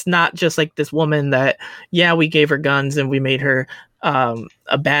 And it's not just like this woman that, yeah, we gave her guns and we made her a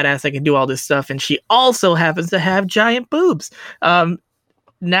badass that can do all this stuff. And she also happens to have giant boobs.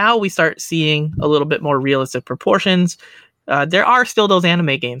 Now we start seeing a little bit more realistic proportions. There are still those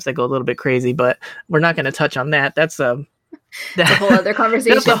anime games that go a little bit crazy, but we're not going to touch on that. That's a whole other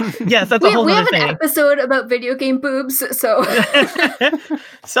conversation. That's a whole we other have thing. an episode about video game boobs, so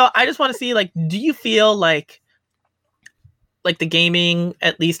So I just want to see, like, do you feel like the gaming,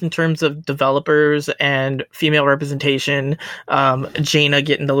 at least in terms of developers and female representation, Jaina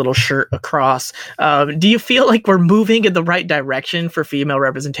getting the little shirt across, do you feel like we're moving in the right direction for female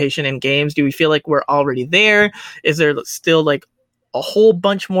representation in games? Do we feel like we're already there? Is there still like a whole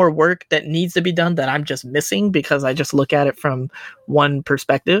bunch more work that needs to be done that I'm just missing because I just look at it from one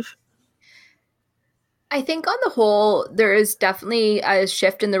perspective? I think on the whole, there is definitely a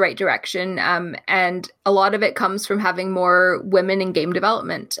shift in the right direction. And a lot of it comes from having more women in game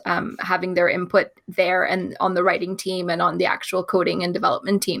development, having their input there and on the writing team and on the actual coding and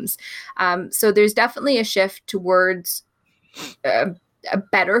development teams. So there's definitely a shift towards a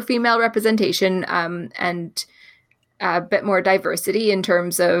better female representation and a bit more diversity in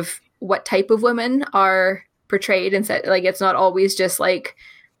terms of what type of women are portrayed and said. Like, it's not always just like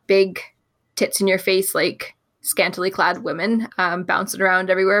big tits in your face, like scantily clad women bouncing around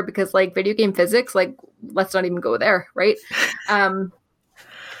everywhere, because like video game physics, like let's not even go there, right?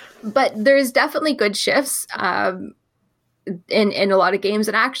 But there's definitely good shifts in a lot of games,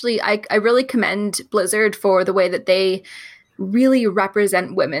 and actually I really commend Blizzard for the way that they really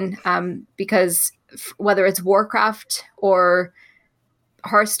represent women, because whether it's Warcraft or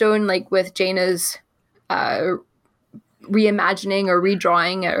Hearthstone, like with Jaina's reimagining or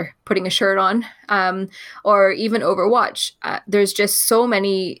redrawing or putting a shirt on, or even Overwatch, there's just so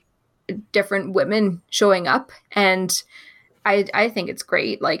many different women showing up, and I think it's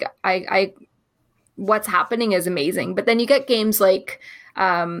great. Like I what's happening is amazing. But then you get games like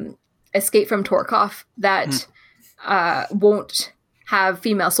Escape from Tarkov that won't have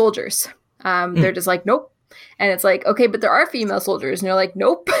female soldiers. They're just like, nope. And it's like, okay, but there are female soldiers. And they're like,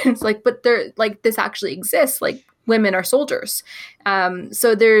 nope. It's like, but they're like, this actually exists. Like, women are soldiers.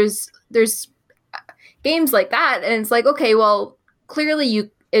 So there's games like that, and it's like, okay, well,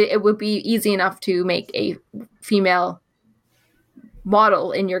 clearly it would be easy enough to make a female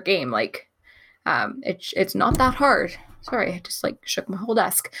model in your game. Like, it's not that hard. Sorry, I just like shook my whole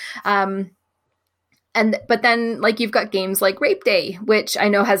desk. But then, like, you've got games like Rape Day, which I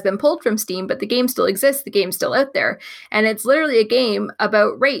know has been pulled from Steam, but the game still exists. The game's still out there. And it's literally a game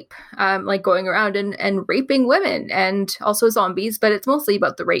about rape, like going around and raping women and also zombies, but it's mostly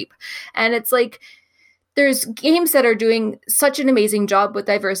about the rape. And it's like, there's games that are doing such an amazing job with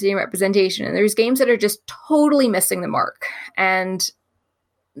diversity and representation. And there's games that are just totally missing the mark. And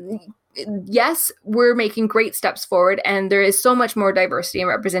yes, we're making great steps forward, and there is so much more diversity and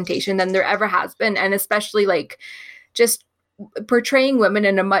representation than there ever has been. And especially like just portraying women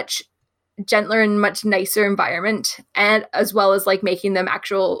in a much gentler and much nicer environment, and as well as like making them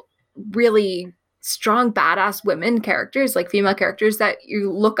actual really strong, badass women characters, like female characters that you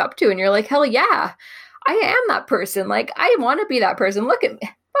look up to and you're like, hell yeah, I am that person. Like, I want to be that person. Look at me.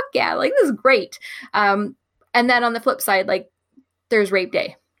 Fuck yeah. Like, this is great. And then on the flip side, like, there's Rape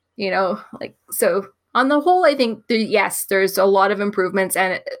Day. Like, so on the whole, I think, yes, there's a lot of improvements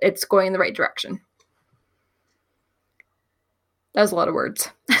and it's going in the right direction. That was a lot of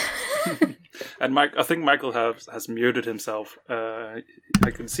words. And I think Michael has muted himself. I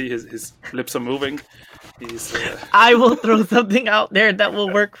can see his lips are moving. I will throw something out there that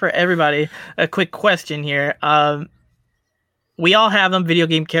will work for everybody. A quick question here. We all have them, video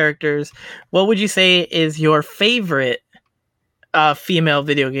game characters. What would you say is your favorite female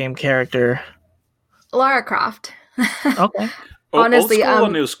video game character? Lara Croft. Okay. Honestly, old school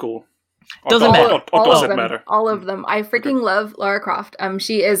or new school? Doesn't matter. Or does it matter? All of them. I freaking love Lara Croft.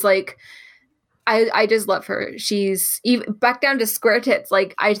 She is like, I just love her. She's even back down to square tits.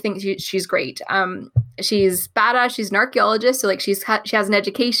 Like, I think she's great. She's badass. She's an archaeologist. So like, she has an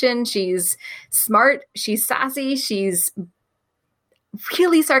education. She's smart. She's sassy. She's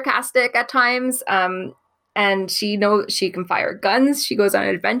really sarcastic at times. And she knows she can fire guns. She goes on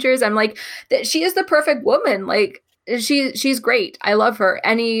adventures. I'm like, she is the perfect woman. Like, she's great. I love her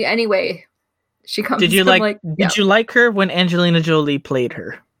any way she comes. Did you Did you like her when Angelina Jolie played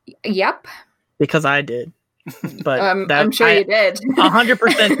her? Yep. Because I did. But I'm sure you did.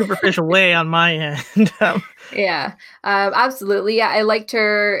 100% superficial way on my end. Yeah. Absolutely. Yeah. I liked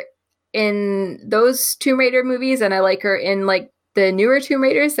her in those Tomb Raider movies, and I like her in like the newer Tomb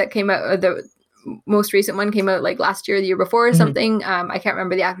Raiders that came out. The most recent one came out like last year, or the year before, or something. I can't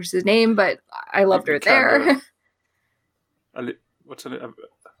remember the actress's name, but I loved her there. What's her name?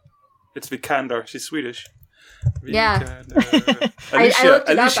 It's Vikander. She's Swedish. Yeah. Alicia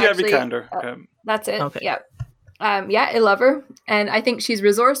Vikander. Vikander. That's it. Okay. Yeah. I love her, and I think she's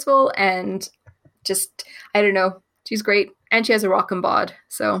resourceful and just, I don't know, she's great, and she has a rockin' bod.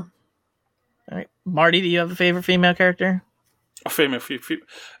 So, all right, Marty, do you have a favorite female character? A favorite female.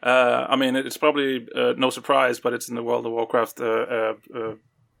 I mean, it's probably no surprise, but it's in the World of Warcraft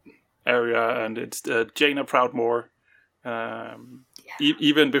area, and it's Jaina Proudmoore.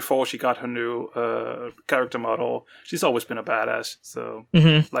 Even before she got her new character model, she's always been a badass. So,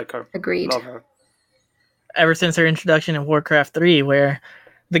 like her. Agreed. Love her. Ever since her introduction in Warcraft 3, where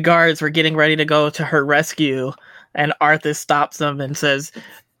the guards were getting ready to go to her rescue, and Arthas stops them and says,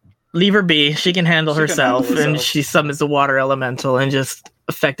 leave her be, she can handle herself. And she summons the water elemental and just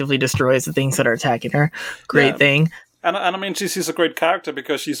effectively destroys the things that are attacking her. Great thing. And I mean, she's a great character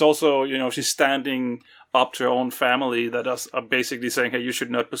because she's also, she's standing up to her own family that are basically saying, hey, you should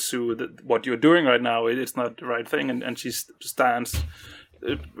not pursue what you're doing right now. It's not the right thing. And she stands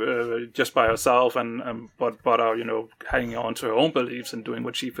just by herself but are, hanging on to her own beliefs and doing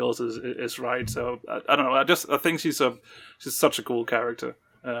what she feels is right. So I don't know. I think she's such a cool character.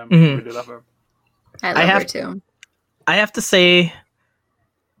 I really love her. I love her too. I have to say,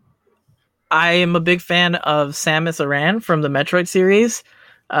 I am a big fan of Samus Aran from the Metroid series.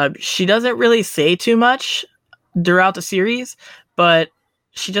 She doesn't really say too much throughout the series, but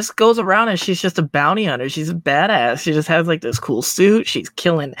she just goes around and she's just a bounty hunter. She's a badass. She just has like this cool suit. She's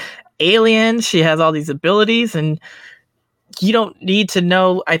killing aliens. She has all these abilities, and you don't need to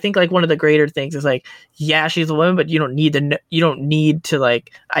know. I think like one of the greater things is like, yeah, she's a woman, but you don't need to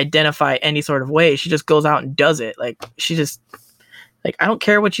like identify any sort of way. She just goes out and does it. Like, she just, like, I don't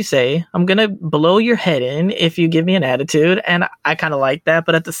care what you say. I'm going to blow your head in if you give me an attitude. And I kind of like that.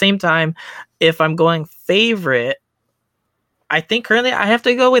 But at the same time, if I'm going favorite, I think currently I have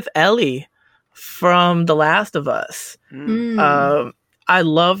to go with Ellie from The Last of Us. I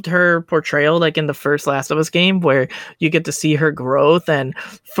loved her portrayal, like in the first Last of Us game, where you get to see her growth. And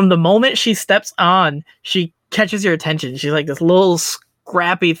from the moment she steps on, she catches your attention. She's like this little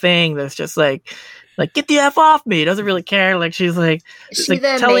scrappy thing that's just like like, get the F off me. Doesn't really care. Like, she's like, Is she like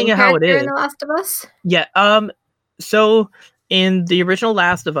the telling main you how it character is. in The Last of Us? Yeah. So in the original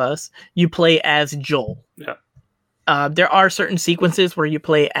Last of Us, you play as Joel. Yeah. There are certain sequences where you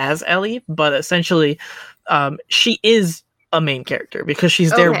play as Ellie, but essentially, she is a main character because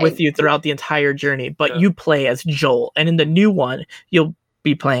she's there Okay. with you throughout the entire journey. But Yeah. you play as Joel, and in the new one, you'll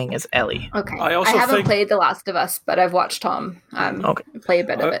be playing as Ellie. Okay. I I also haven't think- played The Last of Us, but I've watched Tom Okay. play a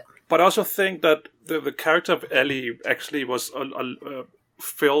bit of it. But I also think that the character of Ellie actually was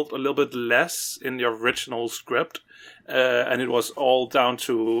filled a little bit less in the original script, and it was all down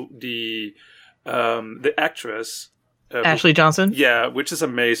to the actress. Ashley Johnson. Yeah, which is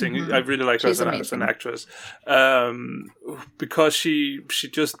amazing. Mhm. I really like her She's as an amazing. actress, because she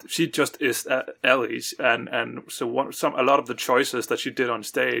just is Ellie's, and so a lot of the choices that she did on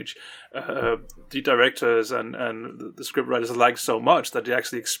stage, the directors and the scriptwriters liked so much that they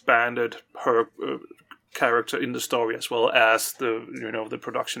actually expanded her character in the story as well as the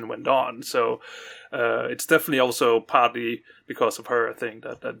production went on. So it's definitely also partly because of her, I think,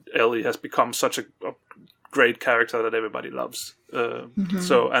 that Ellie has become such a great character that everybody loves.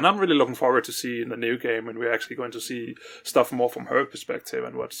 So, and I'm really looking forward to see in the new game when we're actually going to see stuff more from her perspective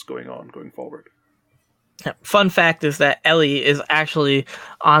and what's going on going forward. Fun fact is that Ellie is actually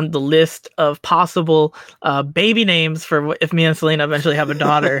on the list of possible baby names for if me and Selena eventually have a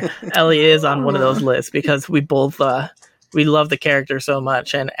daughter. Ellie is on one of those lists because we both we love the character so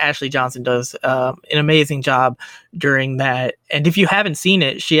much, and Ashley Johnson does an amazing job during that. And if you haven't seen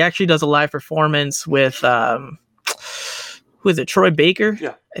it, she actually does a live performance with who is it? Troy Baker?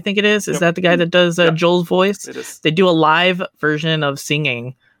 Yeah. I think it is. Is Yep. that the guy that does Yep. Joel's voice? It is. They do a live version of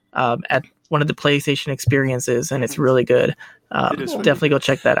singing at one of the PlayStation experiences, and it's really good. It is really Definitely go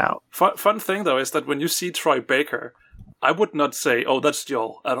check that out. Fun thing though is that when you see Troy Baker, I would not say, "Oh, that's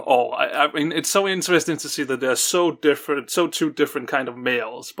Joel" at all. I mean, it's so interesting to see that they're so different, so two different kind of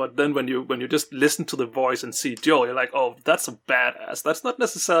males. But then when you just listen to the voice and see Joel, you're like, "Oh, that's a badass." That's not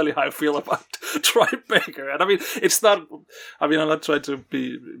necessarily how I feel about Troy Baker. And I mean, it's not. I mean, I'm not trying to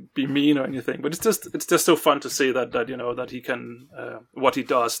be mean or anything, but it's just so fun to see that he can what he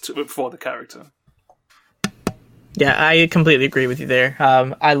does for the character. Yeah, I completely agree with you there.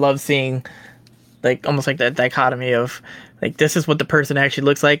 I love seeing like almost like that dichotomy of like this is what the person actually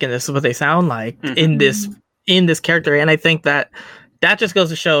looks like and this is what they sound like in this character. And I think that just goes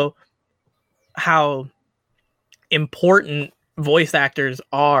to show how important voice actors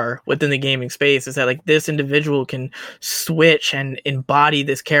are within the gaming space, is that like this individual can switch and embody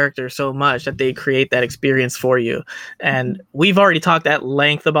this character so much that they create that experience for you. And we've already talked at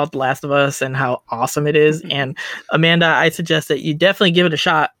length about The Last of Us and how awesome it is. And Amanda, I suggest that you definitely give it a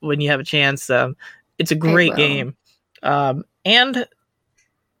shot when you have a chance. It's a great game. And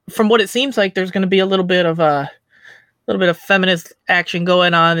from what it seems like, there's going to be a little bit of feminist action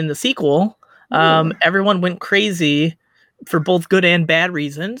going on in the sequel. Everyone went crazy for both good and bad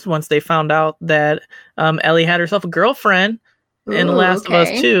reasons once they found out that Ellie had herself a girlfriend in The Last of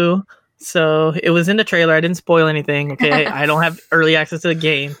Us 2. So it was in the trailer. I didn't spoil anything. Okay, I don't have early access to the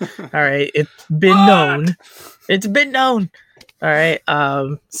game. All right, it's been known. It's been known. All right.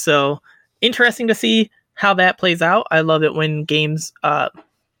 So interesting to see how that plays out. I love it when games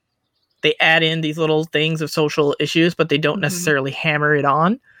they add in these little things of social issues, but they don't necessarily hammer it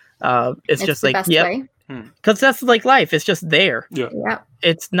on. It's just like, yep. Because that's like life. It's just there. Yeah.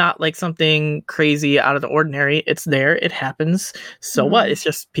 It's not like something crazy out of the ordinary. It's there. It happens. So what? It's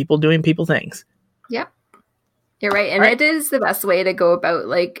just people doing people things. Yep. You're right. And it is the best way to go about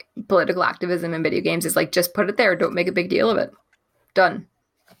like political activism in video games is like just put it there. Don't make a big deal of it. Done.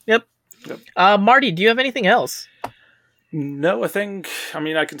 Yep. Marty, do you have anything else? No, I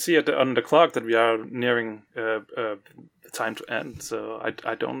mean, I can see on the clock that we are nearing the time to end. So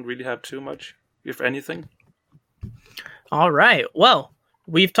I don't really have too much, if anything. All right. Well,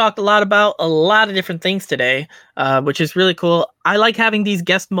 we've talked a lot about a lot of different things today, which is really cool. I like having these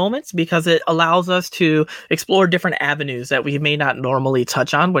guest moments because it allows us to explore different avenues that we may not normally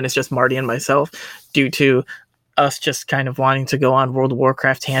touch on when it's just Marty and myself, due to us just kind of wanting to go on World of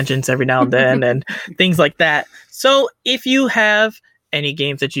Warcraft tangents every now and then and things like that. So if you have any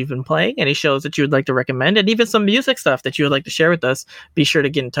games that you've been playing, any shows that you would like to recommend, and even some music stuff that you would like to share with us, be sure to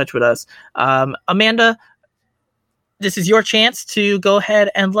get in touch with us. Amanda, this is your chance to go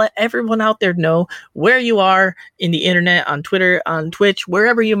ahead and let everyone out there know where you are in the internet, on Twitter, on Twitch,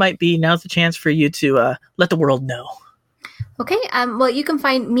 wherever you might be. Now's the chance for you to let the world know. Okay, well, you can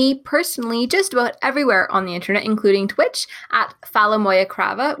find me personally just about everywhere on the internet, including Twitch, at Falamoya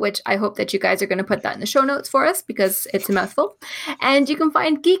Crava, which I hope that you guys are going to put that in the show notes for us because it's a mouthful. And you can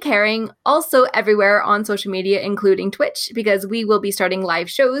find Geek Herring also everywhere on social media, including Twitch, because we will be starting live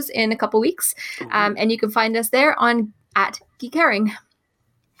shows in a couple weeks. And you can find us there at Geek Herring.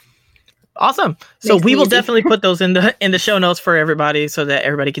 Awesome. So we will definitely put those in the show notes for everybody so that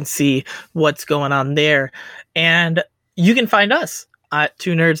everybody can see what's going on there. And you can find us at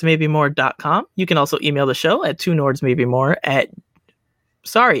twonerdsmaybemore.com. You can also email the show at twonerdsmaybemore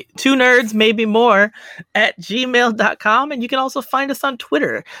at gmail.com. And you can also find us on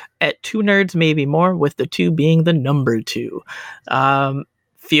Twitter at twonerdsmaybemore, with the 2 being the number 2.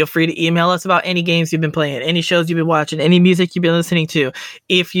 Feel free to email us about any games you've been playing, any shows you've been watching, any music you've been listening to.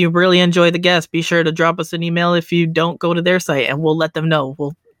 If you really enjoy the guest, be sure to drop us an email if you don't go to their site, and we'll let them know.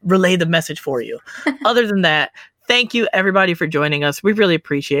 We'll relay the message for you. Other than that, thank you, everybody, for joining us. We really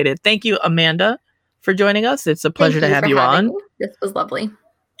appreciate it. Thank you, Amanda, for joining us. It's a pleasure to have you on. Me. This was lovely.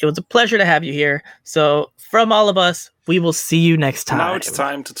 It was a pleasure to have you here. So from all of us, we will see you next time. Now it's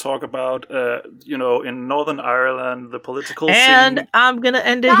time to talk about, in Northern Ireland, the political and scene. I'm going to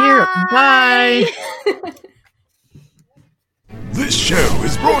end it here. Bye. This show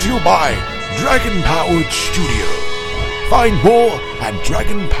is brought to you by Dragon Powered Studio. Find more at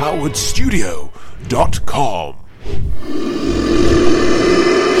dragonpoweredstudio.com.